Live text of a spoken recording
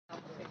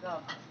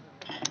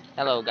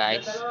Hello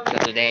guys. So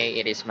today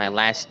it is my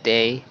last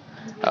day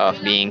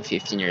of being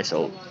 15 years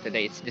old.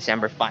 Today it's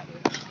December 5.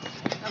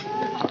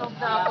 Nagsusunog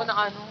na ako ng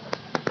ano.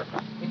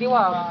 Hindi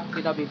wag.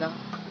 Bida-bida.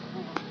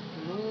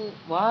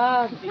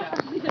 Wag.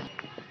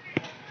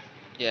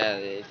 Yeah,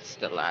 it's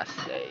the last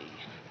day.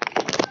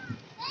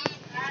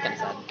 It's kinda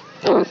sad.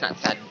 It's not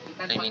sad.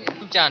 I mean,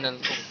 yung channel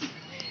ko.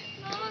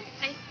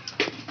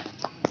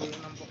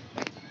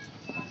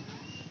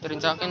 Pero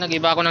sa akin,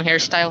 nag-iba ako ng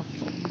hairstyle.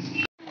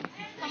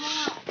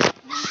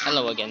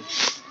 Hello again.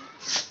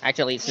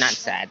 Actually, it's not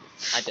sad.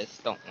 I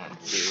just don't want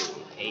to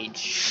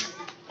age.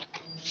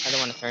 I don't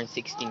want to turn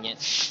 16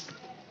 yet.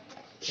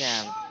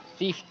 Yeah, I'm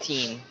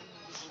 15,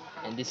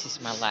 and this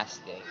is my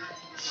last day.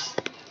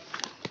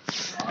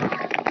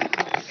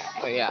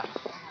 Oh yeah,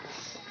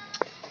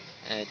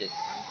 and I just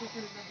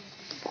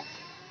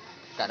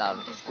got out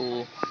of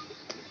school.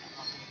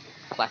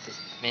 Class is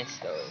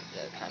dismissed, so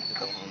yeah, time to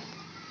go home.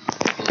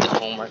 Do the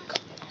homework.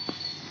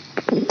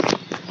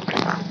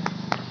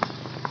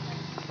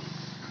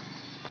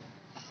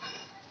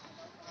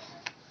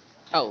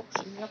 Oh,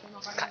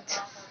 cut.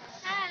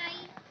 Hi!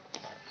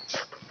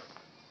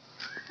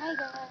 Hi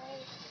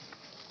guys!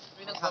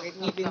 Bakit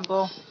ngipin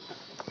ko?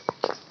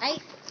 Ay,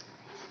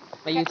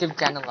 May YouTube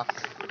channel ako.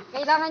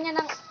 kailangan niya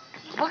ng...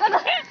 Baka na...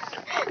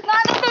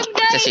 Nakatutog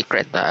It's a guys!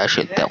 secret that I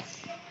should tell.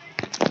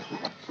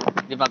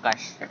 Di ba,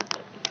 Cash?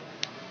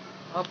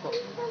 Opo.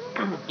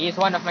 He is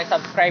one of my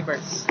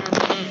subscribers.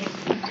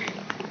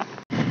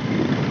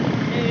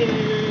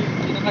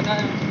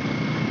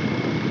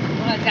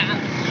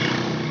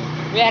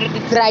 We are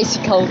the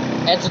tricycle,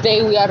 and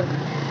today we are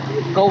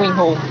going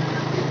home.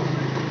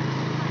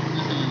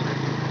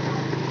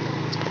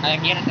 I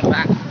am here at the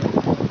back.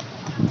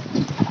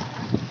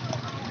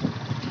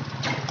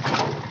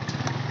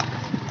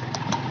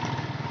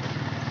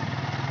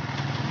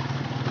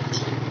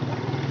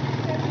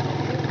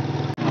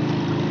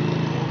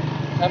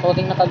 Ay,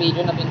 puting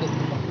naka-video na pindot.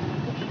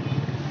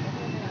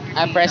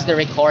 I press the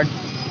record.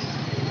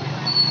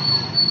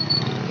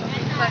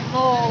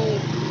 No!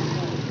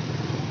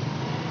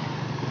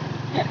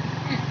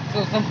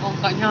 Susumpong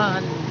ka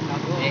niyan.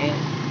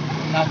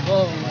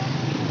 Lago.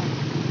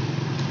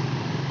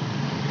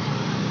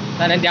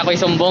 Sana hindi ako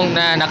isumbong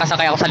na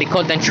nakasakay ako sa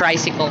likod ng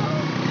tricycle.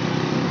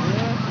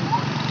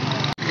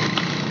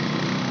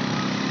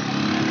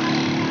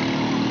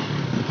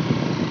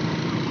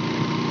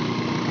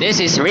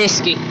 This is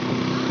risky.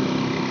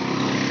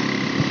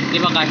 Di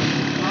ba, Kan?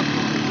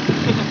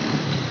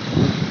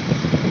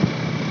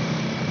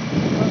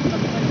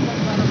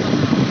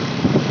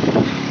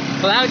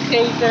 Cloud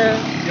chaser.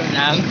 Yun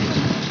lang.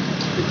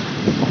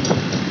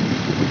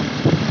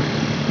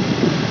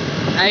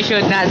 I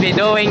should not be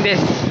doing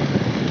this.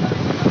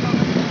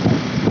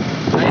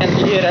 I am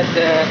here at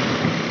the...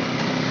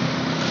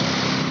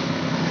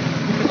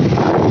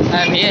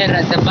 I'm here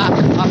at the back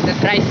of the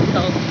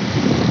tricycle.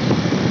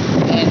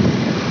 And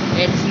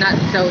it's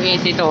not so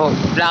easy to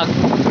vlog.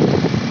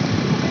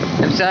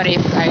 I'm sorry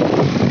if I'm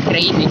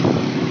crazy.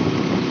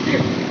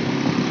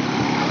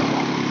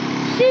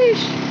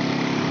 Sheesh.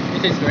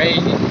 This is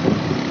crazy.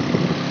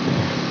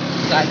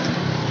 Cut.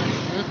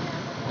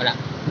 Wala.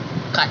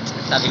 Cut.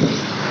 Sabi ko.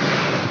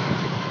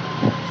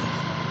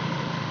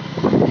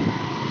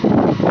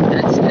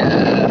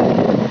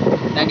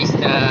 That is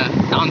the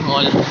town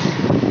hall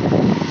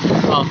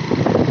of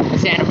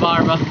Santa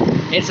Barbara.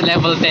 It's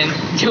level 10.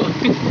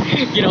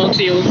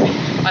 Ginulti-ulti.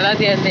 Wala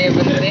siya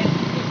level 10.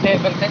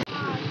 Level 10.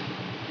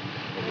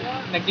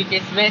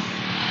 Nagkikismes.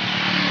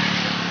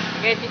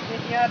 Sige,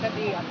 chismes niya.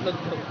 Dati upload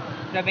ko.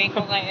 Sabihin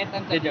ko ngayon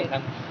itong joke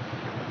lang.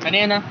 Ano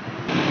yan ah?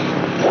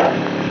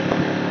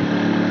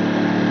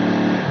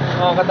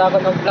 Nakakatakot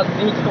ng vlog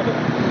dito.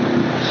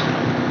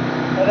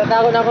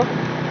 Natatakot ako.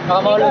 Baka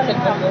mawala sa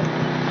vlog ko.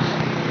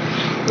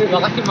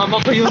 Baka si mama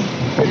ko yun.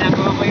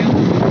 Ginagawa ko yun.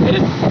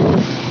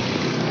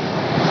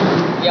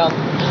 Yup.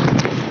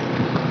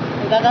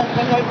 Natatakot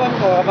ng cellphone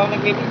ko habang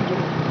nag-video.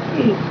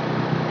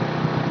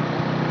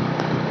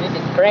 This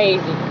is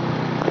crazy.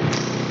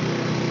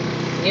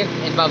 Yun,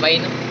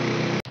 ibabay no.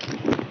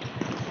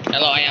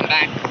 Hello, I am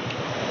back.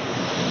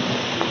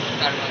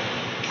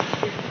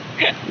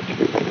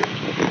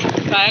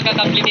 Kaya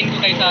katakutin ko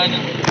kayo sa ano.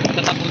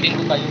 Tatakutin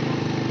ko kayo.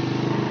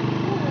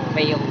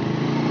 Fail.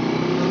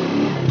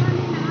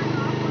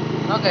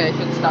 Okay, I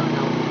should stop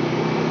now.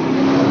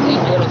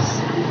 Dangerous.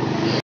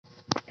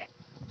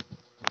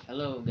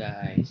 Hello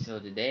guys,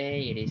 so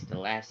today it is the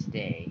last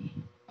day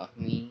of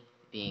me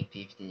being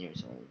 15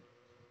 years old.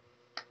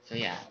 So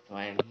yeah, so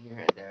I am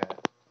here at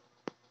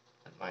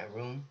my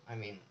room. I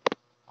mean,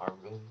 our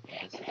room.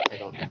 Because I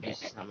don't.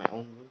 This is not my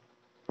own room.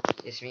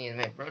 It's me and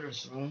my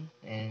brother's room,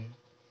 and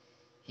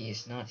he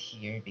is not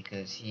here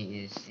because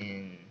he is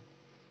in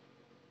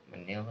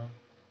Manila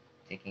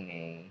taking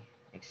a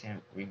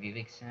review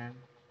exam.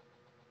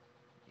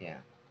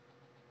 Yeah,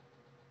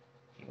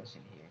 he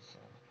wasn't here. So,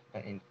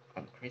 but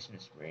on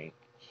Christmas break,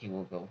 he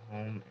will go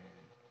home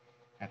and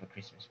have a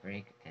Christmas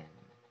break, and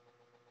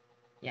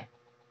yeah.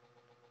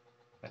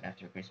 But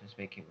after Christmas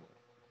break, he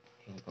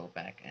will go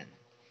back and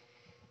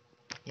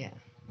yeah,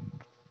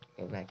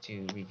 go back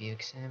to review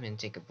exam and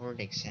take a board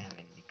exam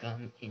and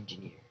become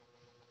engineer.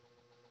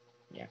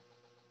 Yeah,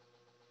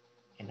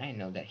 and I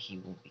know that he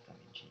will become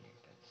engineer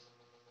because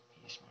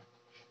he is smart.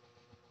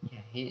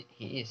 Yeah,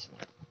 he is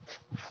smart.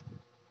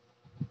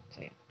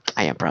 So yeah,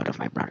 I am proud of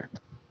my brother.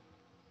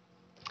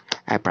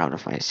 I'm proud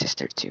of my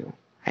sister too.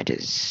 I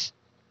just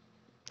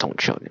don't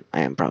show them.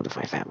 I am proud of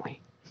my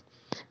family.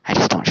 I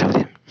just don't show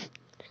them.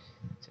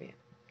 So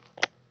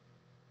yeah,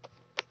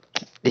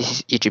 this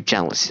is YouTube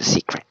channel is a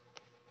secret.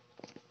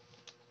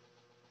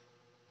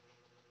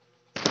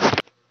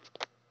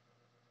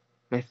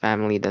 My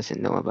family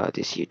doesn't know about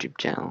this YouTube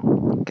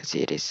channel because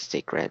it is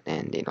secret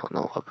and they don't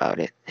know about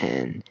it,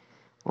 and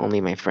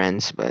only my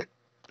friends, but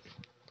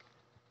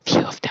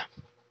few of them.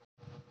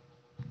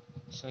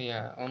 So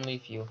yeah, only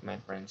few of my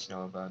friends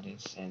know about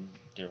this, and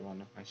they're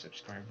one of my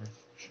subscribers.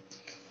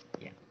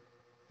 Yeah.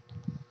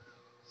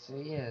 So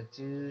yeah,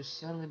 to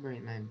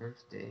celebrate my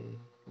birthday,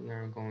 we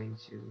are going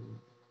to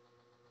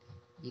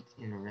eat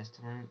in a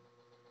restaurant,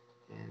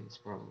 and it's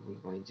probably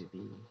going to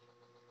be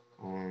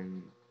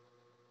on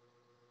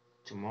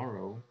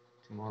tomorrow.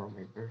 Tomorrow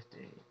my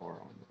birthday,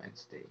 or on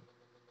Wednesday.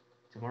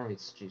 Tomorrow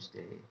it's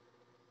Tuesday,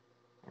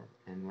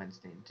 and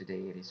Wednesday. And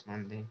today it is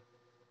Monday,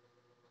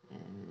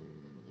 and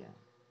yeah.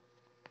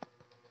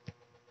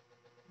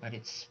 But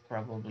it's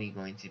probably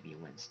going to be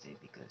Wednesday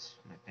because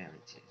my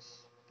parents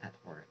is at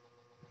work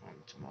on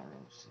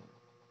tomorrow, so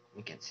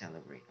we can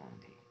celebrate on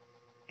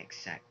the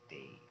exact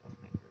day of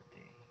my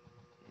birthday.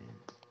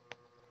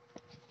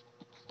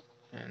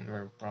 And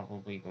we're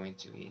probably going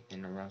to eat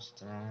in a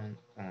restaurant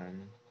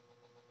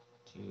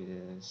to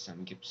the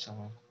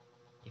Samgyeopsal.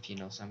 If you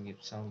know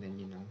Samgyeopsal, then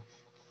you know.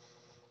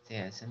 So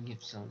yeah,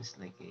 Samgyeopsal is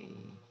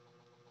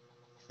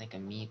like a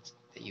meat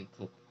that you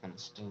cook on the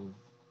stove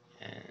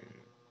and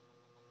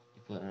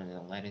you put on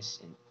the lettuce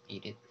and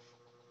eat it.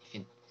 If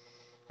you,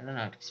 I don't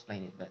know how to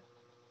explain it, but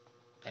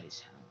that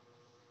is how.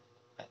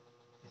 But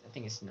I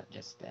think it's not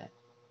just that.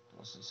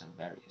 Also some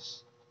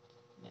various.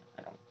 Yeah,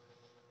 I don't.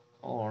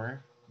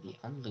 Or the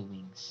only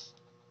wings.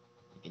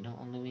 If you know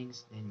only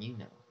wings, then you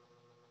know.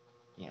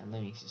 Yeah,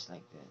 only wings is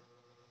like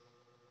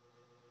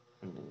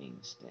the only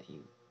wings that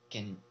you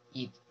can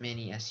eat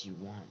many as you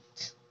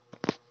want.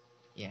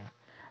 Yeah,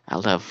 I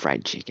love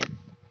fried chicken.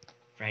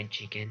 Fried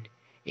chicken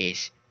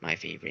is my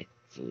favorite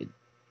food.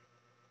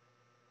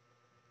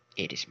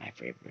 It is my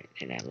favorite,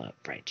 and I love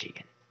fried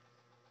chicken.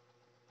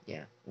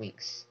 Yeah,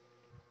 wings.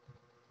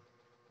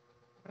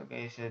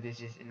 Okay, so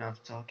this is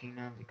enough talking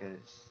now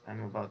because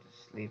I'm about to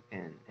sleep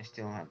and I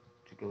still have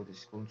to go to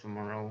school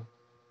tomorrow,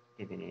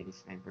 even it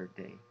is my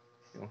birthday.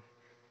 So,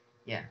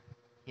 yeah,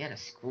 yeah,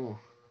 that's school.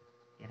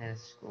 Yeah,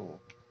 that's school.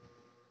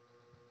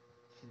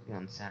 Should be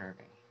on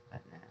Saturday,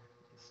 but nah,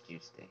 it's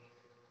Tuesday.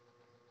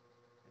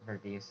 My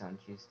birthday is on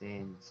Tuesday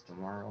and it's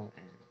tomorrow,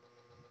 and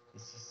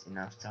this is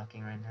enough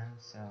talking right now.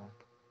 So,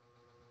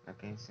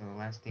 okay, so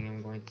last thing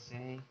I'm going to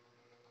say.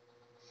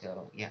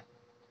 So, yeah,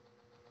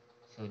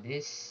 so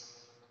this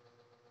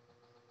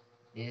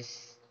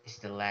is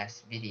the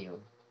last video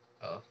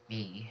of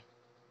me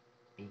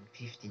being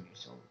 15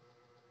 years old,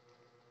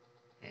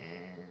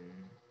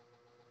 and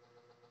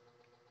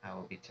I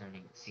will be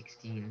turning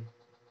 16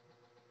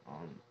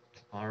 on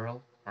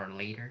tomorrow or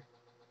later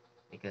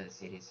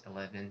because it is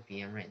 11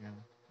 p.m. right now.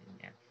 And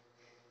yeah,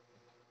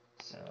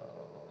 so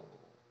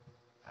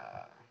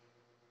uh,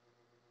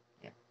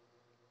 yeah,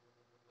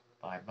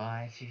 bye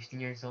bye 15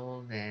 years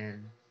old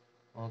and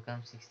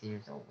welcome 16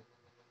 years old.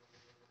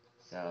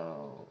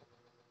 So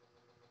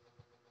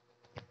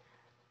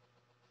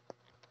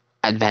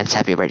advance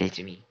happy birthday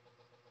to me.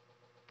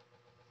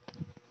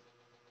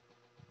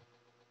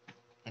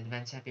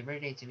 Advance happy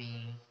birthday to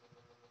me.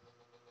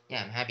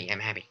 Yeah, I'm happy. I'm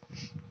happy.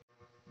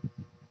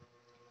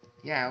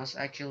 Yeah, I was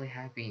actually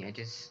happy. I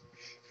just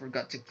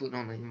forgot to put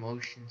on my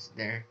emotions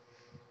there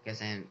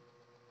because I'm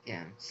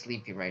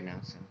sleepy right now.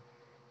 So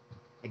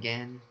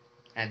again,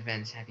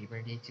 advance happy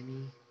birthday to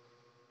me.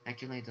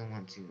 Actually, I don't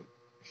want to.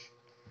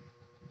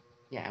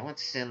 Yeah, I want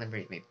to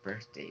celebrate my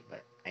birthday,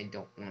 but I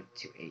don't want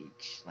to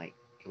age. Like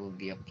it will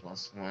be a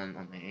 +1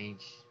 on my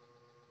age.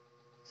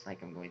 It's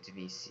like I'm going to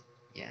be.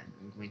 Yeah,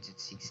 I'm going to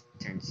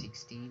turn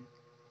 16.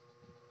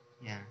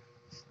 Yeah,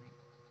 it's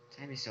like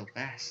time is so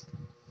fast.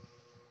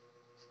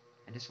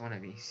 I just want to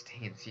be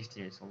staying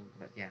 15 years old,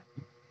 but yeah.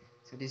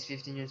 So this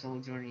 15 years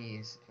old journey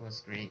it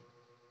was great.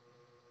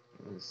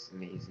 It was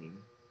amazing,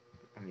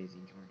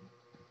 amazing journey.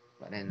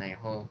 But then I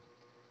hope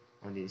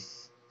on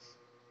this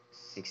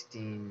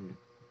 16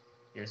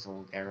 years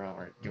old era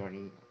or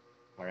journey,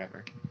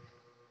 wherever.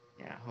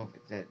 Yeah, I hope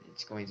that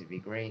it's going to be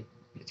great.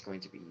 It's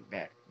going to be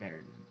better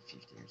than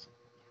 15 years old.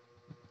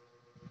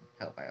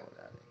 Hope I will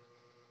have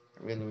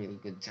a really really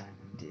good time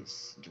on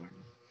this journey.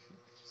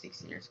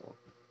 16 years old.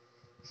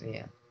 So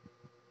yeah.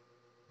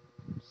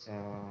 So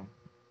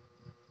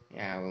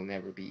yeah, I will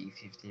never be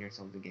 15 years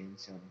old again.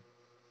 So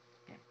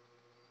yeah.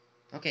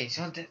 Okay,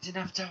 so that's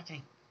enough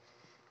talking.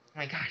 Oh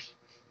my gosh,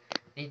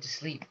 I need to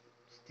sleep.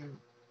 Still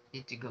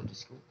need to go to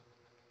school.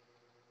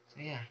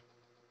 So yeah,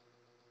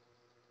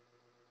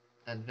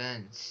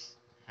 advance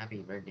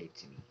happy birthday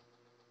to me.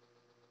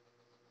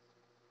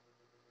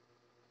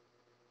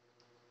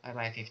 Bye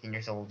bye, 15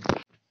 years old.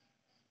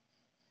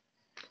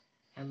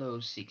 Hello,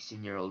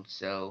 16-year-old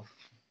self.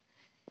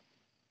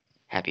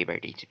 Happy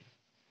birthday to me.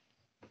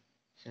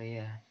 So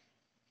yeah,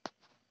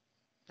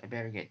 I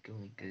better get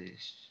going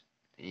because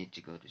I need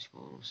to go to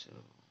school. So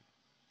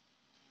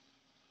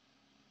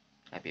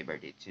happy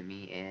birthday to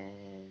me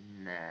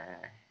and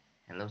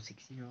hello,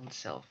 16-year-old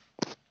self.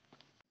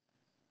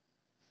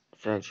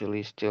 It's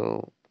actually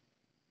still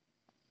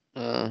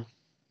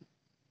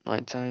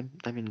nighttime.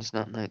 I mean, it's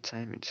not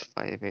nighttime. It's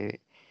 5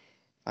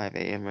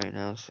 a.m. right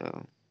now.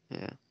 So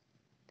yeah.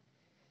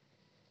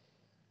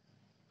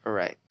 All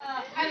right.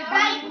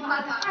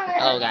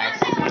 Hello, guys.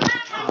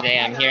 Today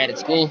I'm here at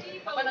school.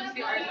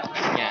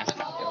 Yeah.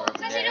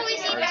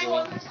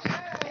 Arguing.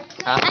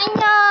 Huh?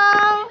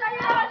 안녕.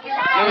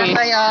 Luis.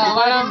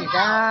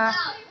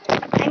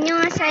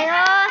 안녕하세요.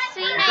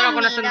 Ito ako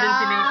nasundan si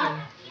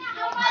스윙입니다.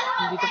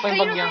 Nathan. Dito pa yung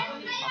bagya.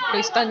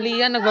 Kay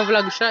Stanley yan,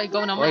 nagbablog siya.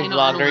 Ikaw naman, Oy,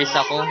 vloggers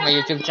ako. May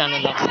YouTube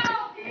channel ako.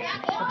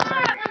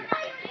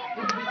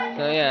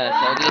 So yeah,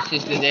 so this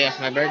is the day of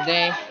my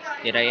birthday.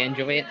 Did I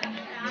enjoy it?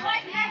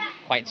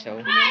 Quite so.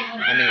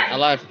 I mean, a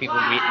lot of people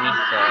greet me,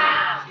 so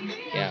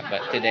yeah.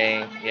 But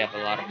today we have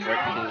a lot of work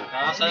to do.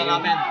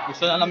 namin.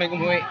 Gusto na namin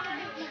umuwi.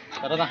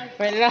 Tara na.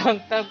 Pwede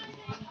lang.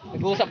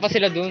 Nag-uusap pa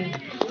sila dun.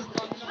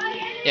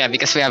 Yeah,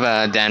 because we have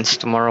a dance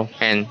tomorrow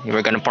and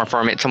we're gonna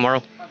perform it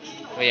tomorrow.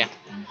 So yeah.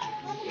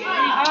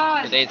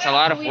 Today it's a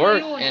lot of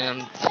work and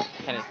I'm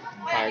kind of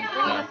tired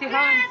now. Si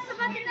Hans.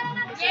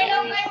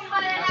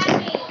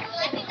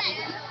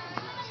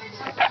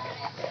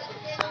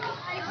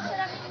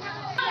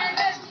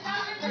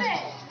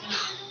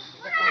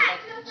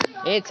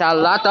 It's a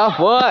lot of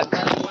work.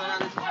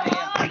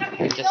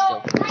 It's just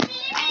so.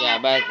 Yeah,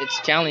 but it's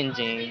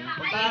challenging.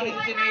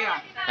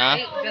 Huh?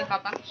 Diyan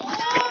ka pa?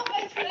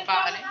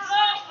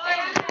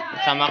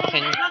 Sama ko sa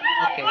inyo.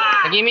 Okay.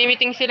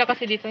 Nag-meeting sila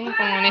kasi dito yung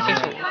kung ano yung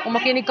susunod. Kung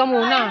makinig ka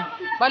muna.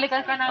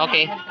 Balikan ka na.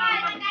 Okay.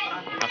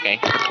 Okay.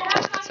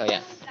 So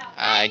yeah,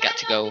 I got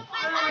to go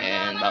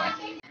and bye.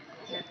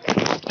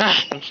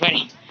 I'm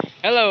sweating.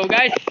 Hello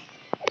guys.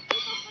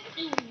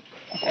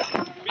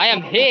 I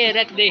am here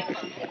at the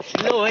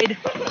Lloyd.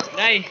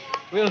 Nice.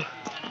 Will.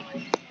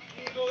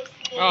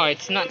 Oh,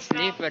 it's not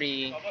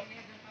slippery.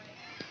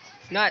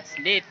 It's not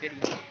slippery.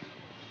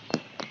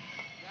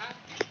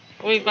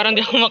 Uy, parang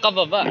di ako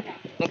makababa.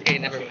 Okay,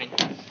 never mind.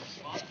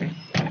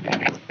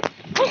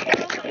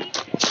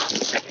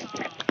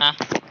 Ha?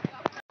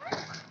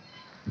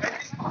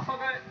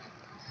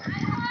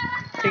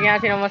 Sige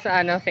nga, sino mas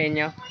ano sa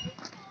inyo?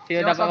 Sino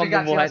dapat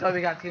magbubuhat?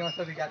 Sino mas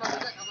mabigat?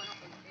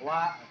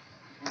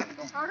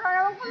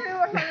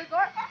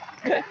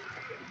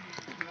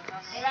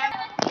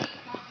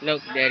 Look,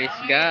 there is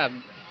Gab.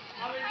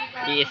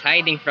 He is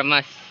hiding from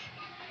us.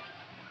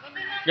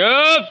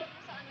 Gab!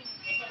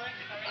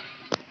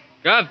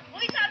 Gab!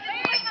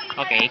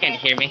 Okay, he can't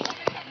hear me.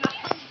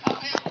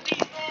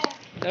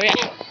 So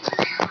yeah.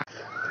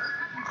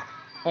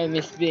 I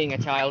miss being a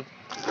child.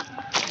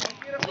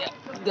 Yeah,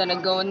 gonna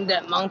go in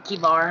that monkey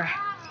bar.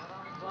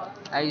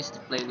 I used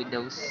to play with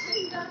those.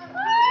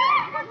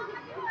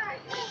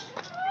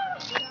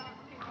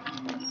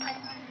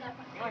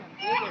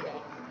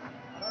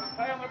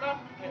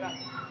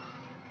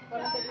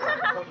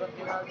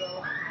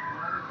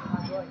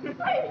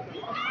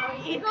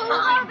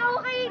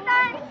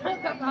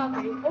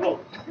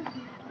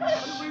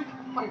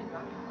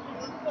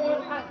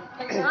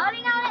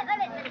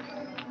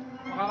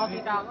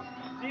 Makakakita ako?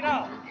 Sino?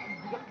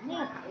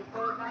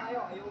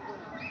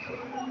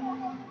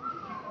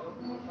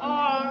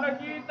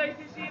 Naghihintay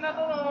si Sina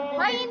to.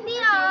 Oy, hindi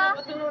ah.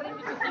 Patunurin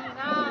ko si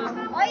Sina.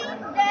 Oy,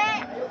 hindi.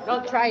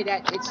 Don't try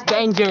that, it's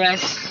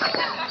dangerous.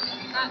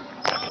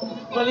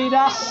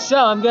 Balida. So,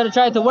 I'm gonna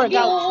try to work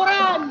out.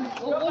 Uuran!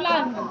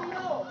 Uulan!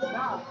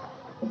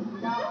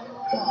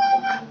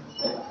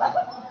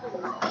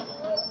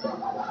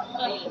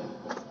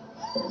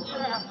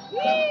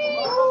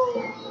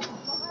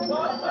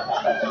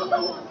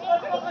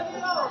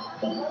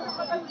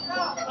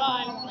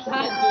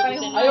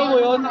 Ayaw mo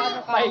yun?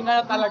 Pahinga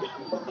na talaga.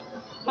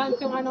 Hans,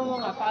 yung ano mo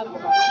nga, paa mo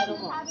ba? Ano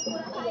mo?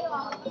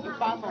 Yung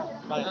paa mo.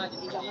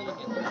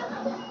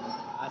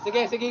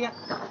 Sige, sige nga.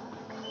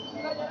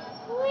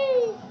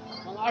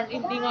 Mga art,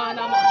 hindi nga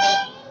naman.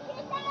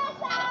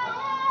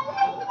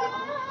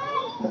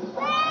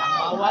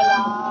 Mawala.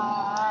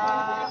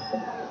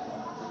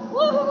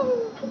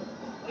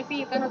 Kasi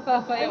ka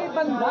nagsasayaw. May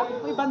banda?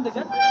 May banda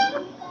dyan?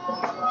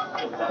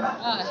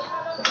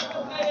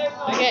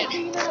 I get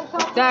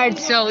tired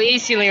so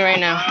easily right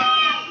now.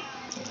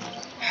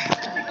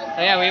 So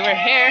yeah, we were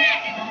here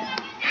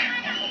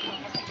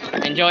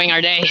enjoying our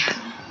day.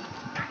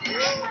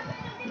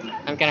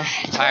 I'm kinda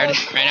tired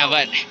right now,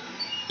 but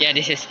yeah,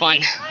 this is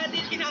fun.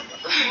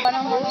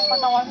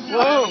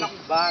 Whoa!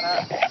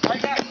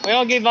 Uy,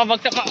 huwag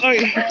ibabagsak ka.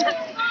 Uy!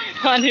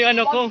 Ano yung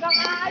ano ko?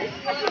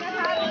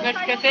 Ingat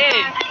kasi.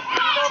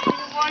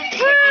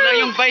 Ito lang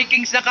yung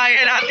Vikings na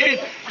kaya natin.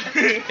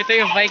 Ito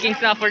yung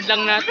Vikings na afford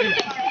lang natin.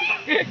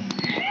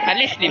 At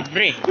least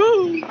libre.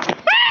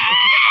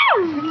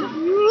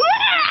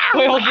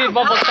 Hoy, huwag yung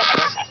babagsak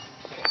ka.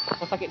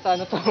 Masakit sa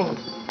ano to.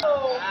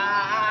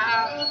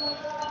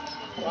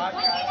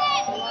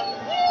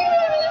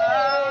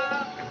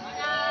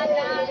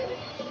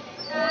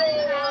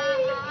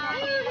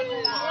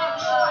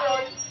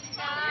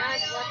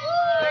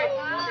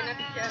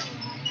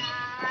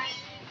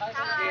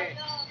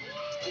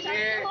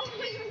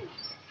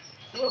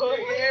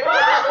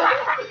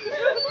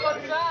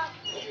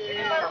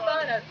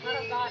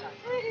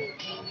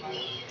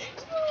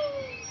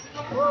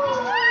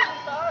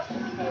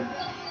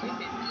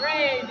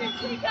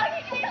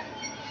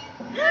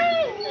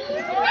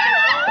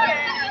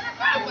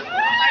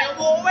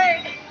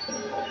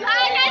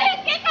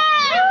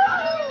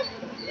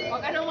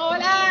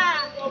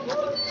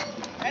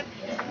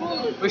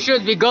 We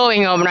should be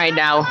going home right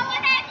now.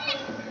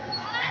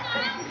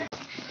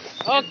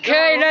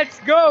 Okay, let's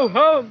go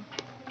home.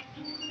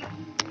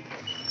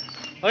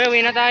 Okay,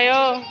 uwi na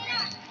tayo.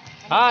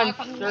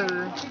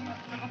 Answer.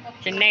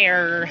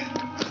 Chenier.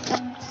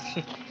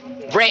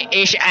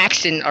 British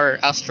accent or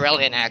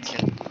Australian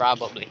accent,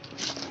 probably.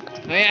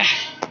 Oh yeah.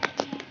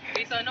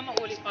 Okay, sana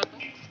maulit pa to.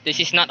 This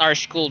is not our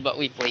school, but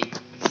we play.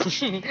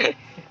 Kasi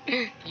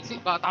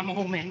bata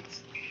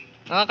moments.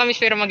 Nakakamiss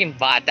pero maging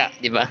bata,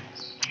 di ba?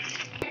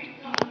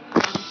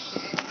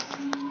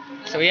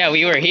 So yeah,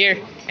 we were here,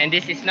 and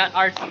this is not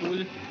our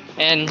school,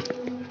 and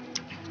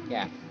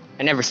yeah,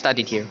 I never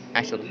studied here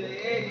actually.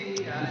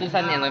 This is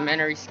an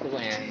elementary school,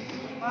 and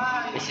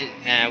this is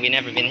we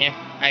never been here.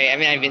 I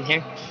mean I've been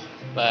here,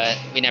 but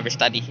we never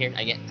studied here.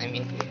 I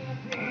mean.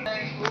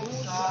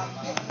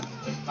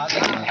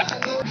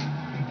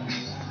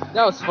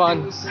 That was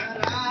fun.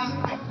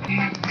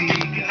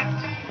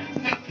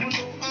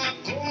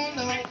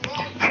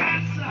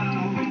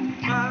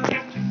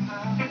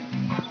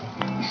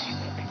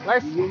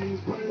 Lars.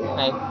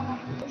 Hi.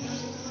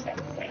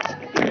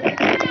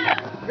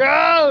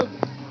 Go!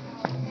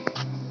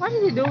 What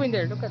is he doing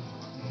there? Look at.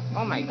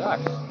 Oh my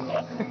gosh.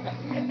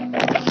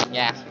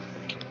 Yeah.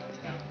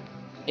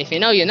 If you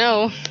know, you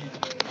know.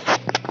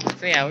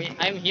 So yeah,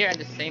 I'm here at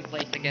the same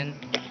place again.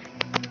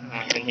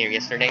 I've been here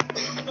yesterday.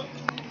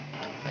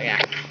 So yeah.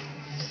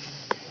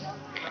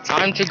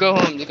 Time to go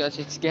home because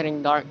it's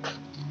getting dark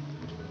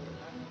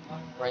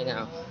right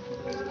now.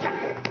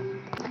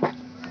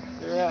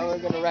 Yeah,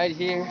 we're gonna ride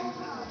here.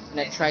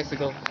 Next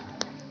tricycle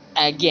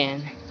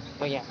again.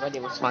 But yeah, but it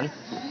was fun.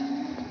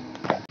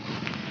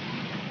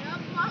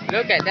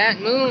 Look at that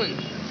moon,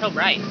 so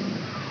bright.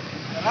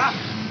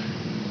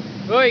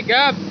 Uy,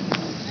 Gab!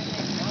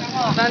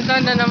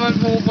 Saan na naman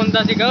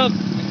pumupunta si Gab?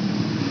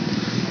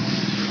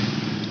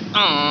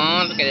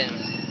 Aww, look at him.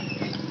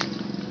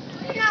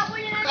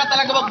 Ka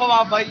talaga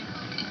magbababay.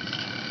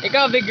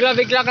 Ikaw,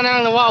 bigla-bigla ka na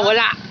lang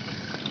nawawala.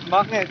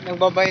 Bakit?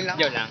 Nagbabay lang.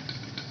 Yun lang.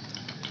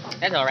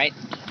 That's alright.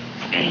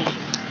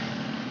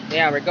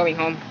 Yeah, we're going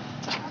home.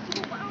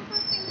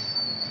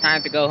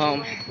 Time to go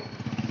home.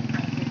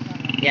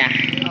 Yeah.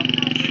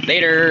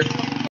 Later.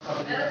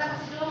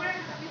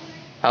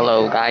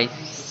 Hello, guys.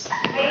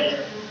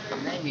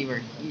 We were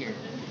here.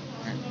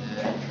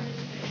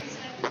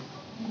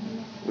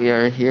 We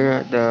are here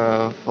at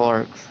the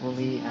fork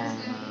fully, and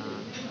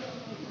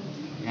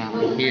yeah,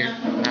 we're here.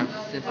 I'm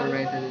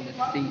separated in the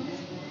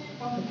seats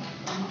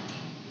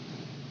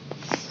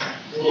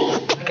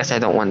because I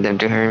don't want them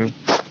to hear me.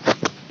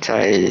 So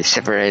I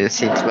separated the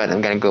seats, but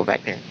I'm gonna go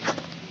back there.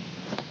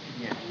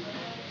 Yeah.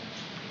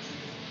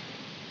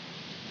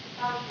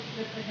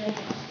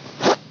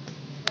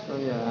 So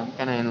yeah, I'm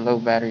kinda in low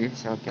battery,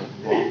 so I can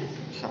watch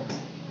some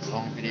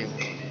long video.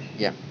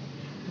 Yeah.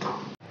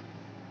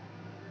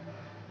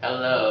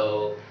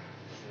 Hello.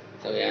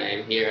 So yeah,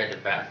 I'm here at the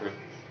bathroom.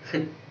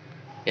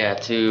 Yeah,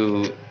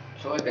 so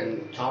I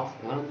can talk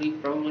loudly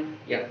probably.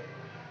 Yeah.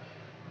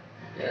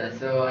 Yeah,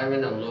 so I'm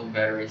in a low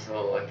battery,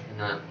 so I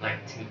cannot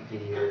like take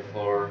video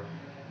for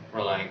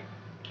like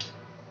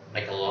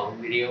a long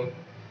video.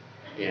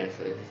 Yeah,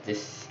 so this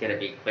is gonna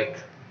be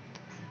quick.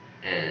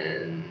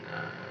 And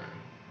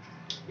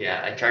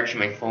yeah, I charged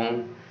my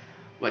phone,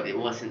 but it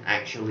wasn't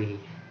actually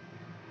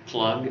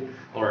plugged,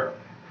 or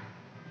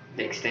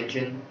the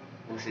extension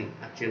wasn't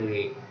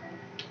actually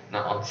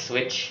not on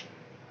switch.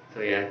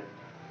 So yeah,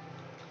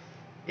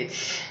 I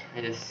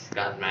just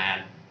got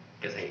mad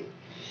because I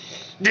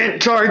didn't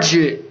charge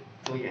it.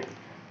 So yeah.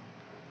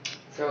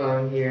 So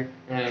I'm here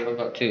and I'm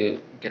about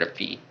to get a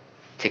pee.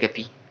 Take a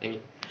pee. I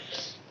mean,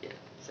 yeah.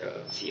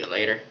 So see you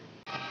later.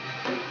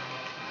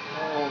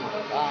 Oh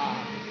my god.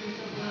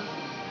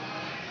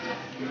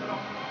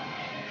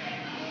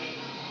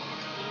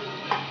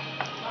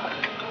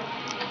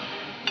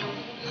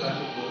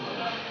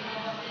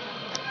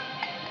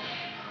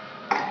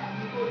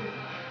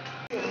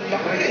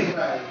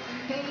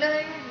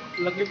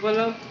 Laki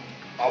pala.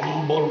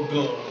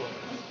 Hamburger.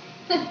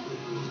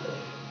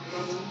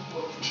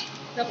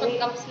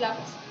 Dapat caps lock.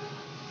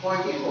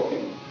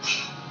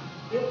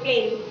 You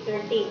plain,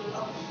 30.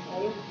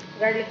 Ayun,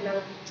 garlic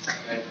lang.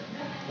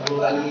 Baru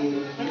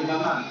kali 5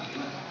 mah.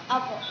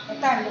 Apo,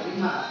 5.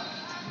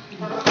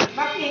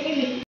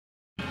 Bakit?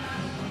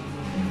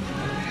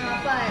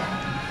 Apat.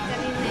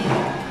 Kanina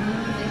yun.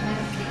 May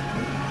happy.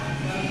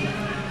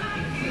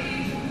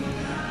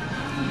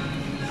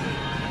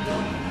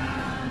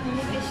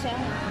 Manipis siya.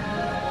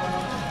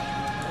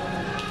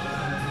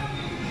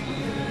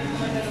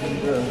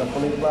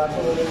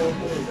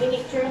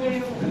 Pinicture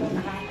niyo yung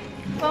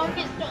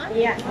Pangkit to ah.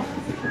 yeah.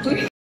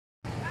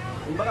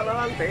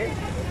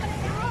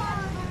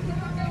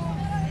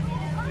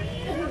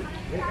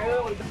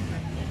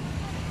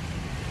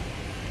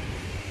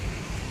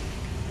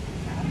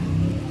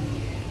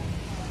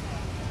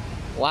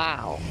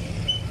 Wow.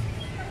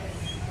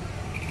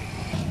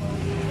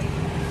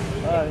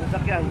 Ah, yung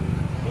sakyan.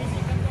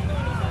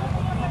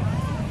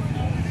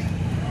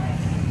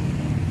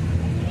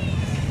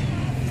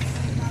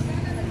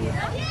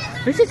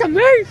 This is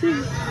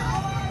amazing!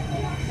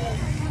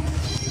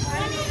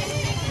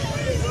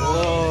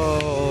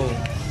 Whoa!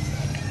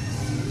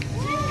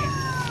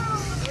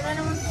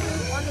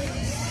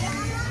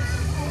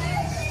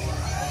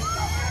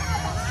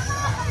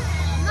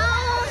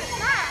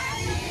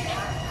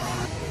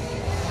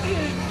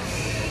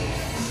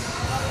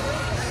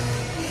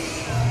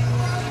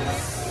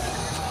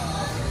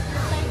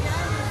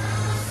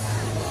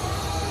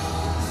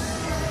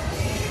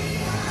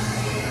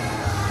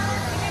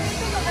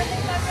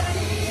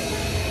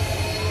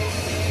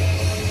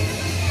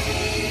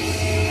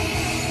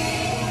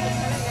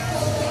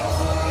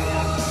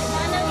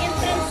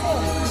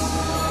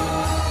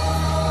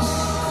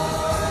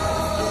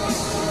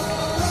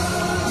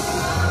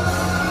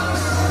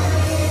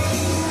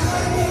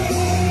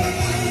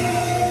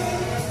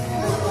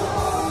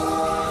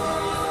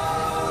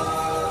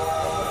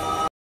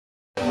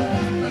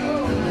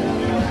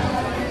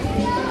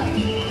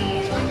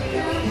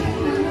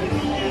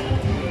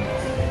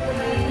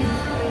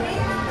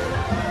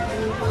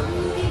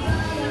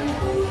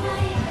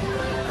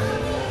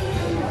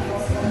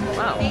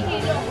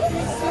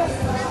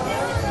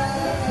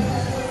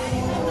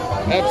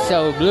 It's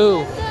so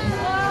blue.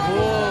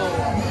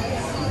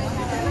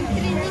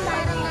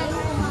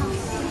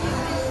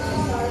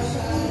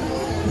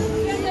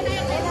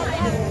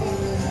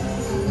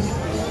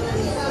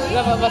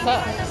 Wala mabasa.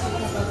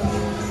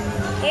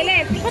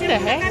 Kailan, picture What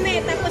the mo heck? kami,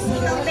 tapos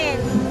ikaw din.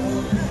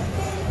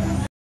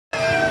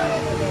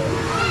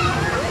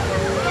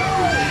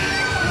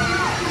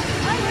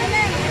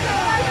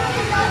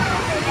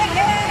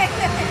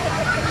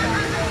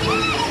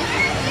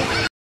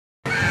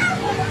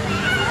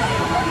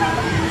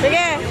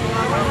 Sige.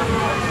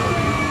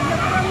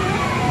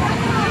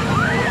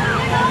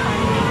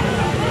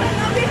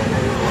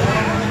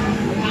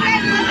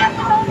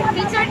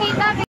 Picture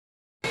dito.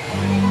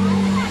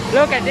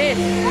 Look at this.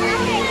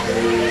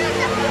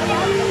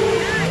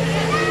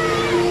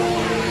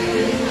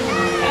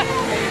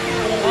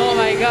 Oh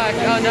my gosh.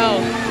 Oh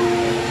no.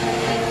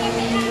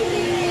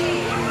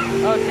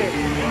 Oh shit.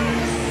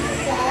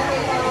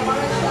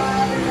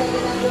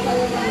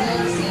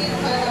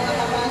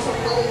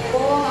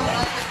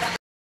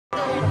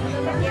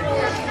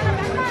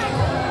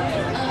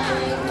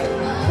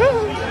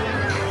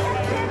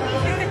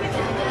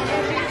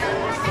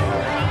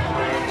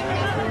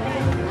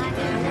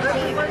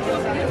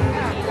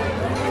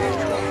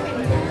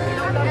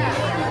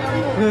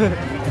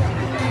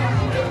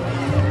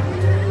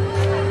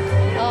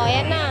 Oh,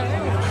 yan na.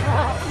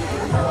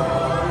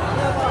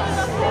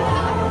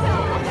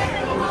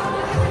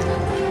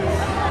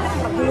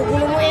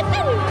 Gulo-gulo mo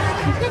ito.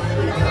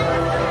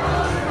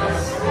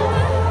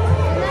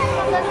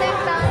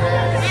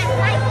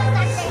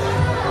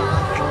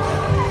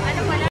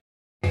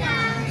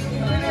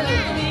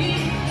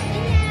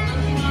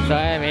 So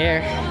I'm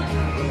here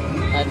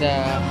at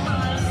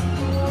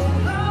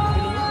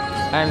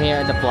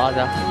the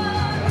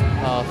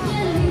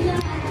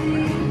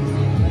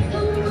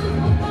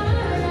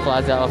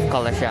plaza of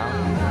Kalasyaw.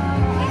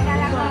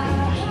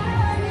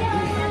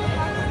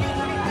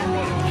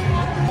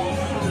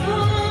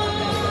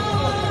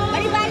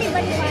 Bali-bali.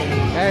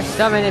 There's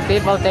so many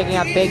people taking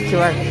a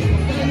picture,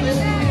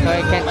 so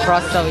you can't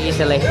cross so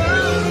easily.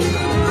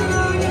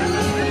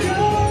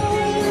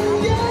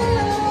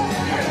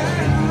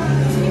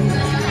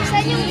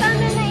 Saan yung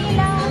kano na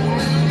ilaw?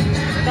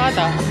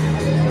 Tata.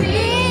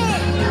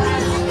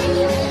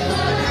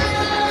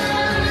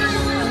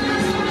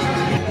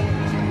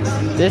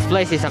 This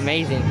place is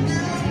amazing.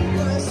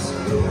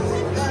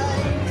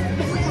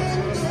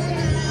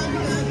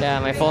 Yeah,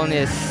 my phone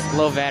is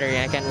low battery.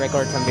 I can't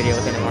record some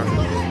videos anymore.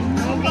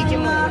 Ang video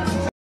mo.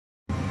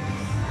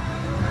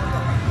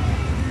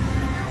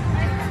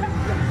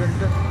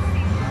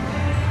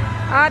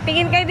 Ah,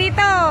 tingin kayo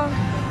dito.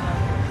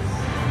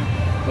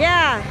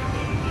 Yeah.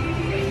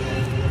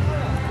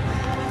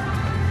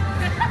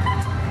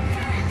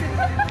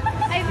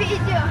 Ay,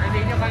 video.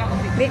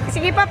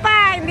 Sige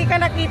papa, hindi ka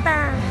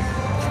nakita.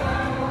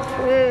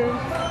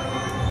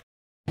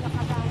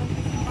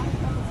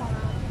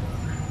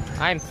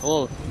 I'm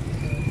full.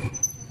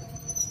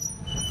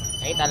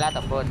 I ate a lot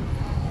of food.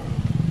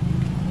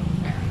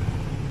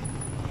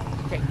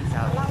 Check this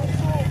out.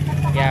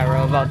 Yeah,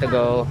 we're about to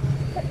go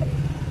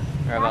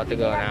We're about to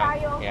go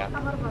now. Yeah.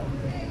 Ang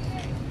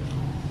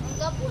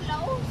gapula,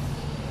 oh.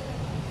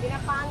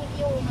 Pinapangit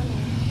yung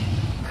ano.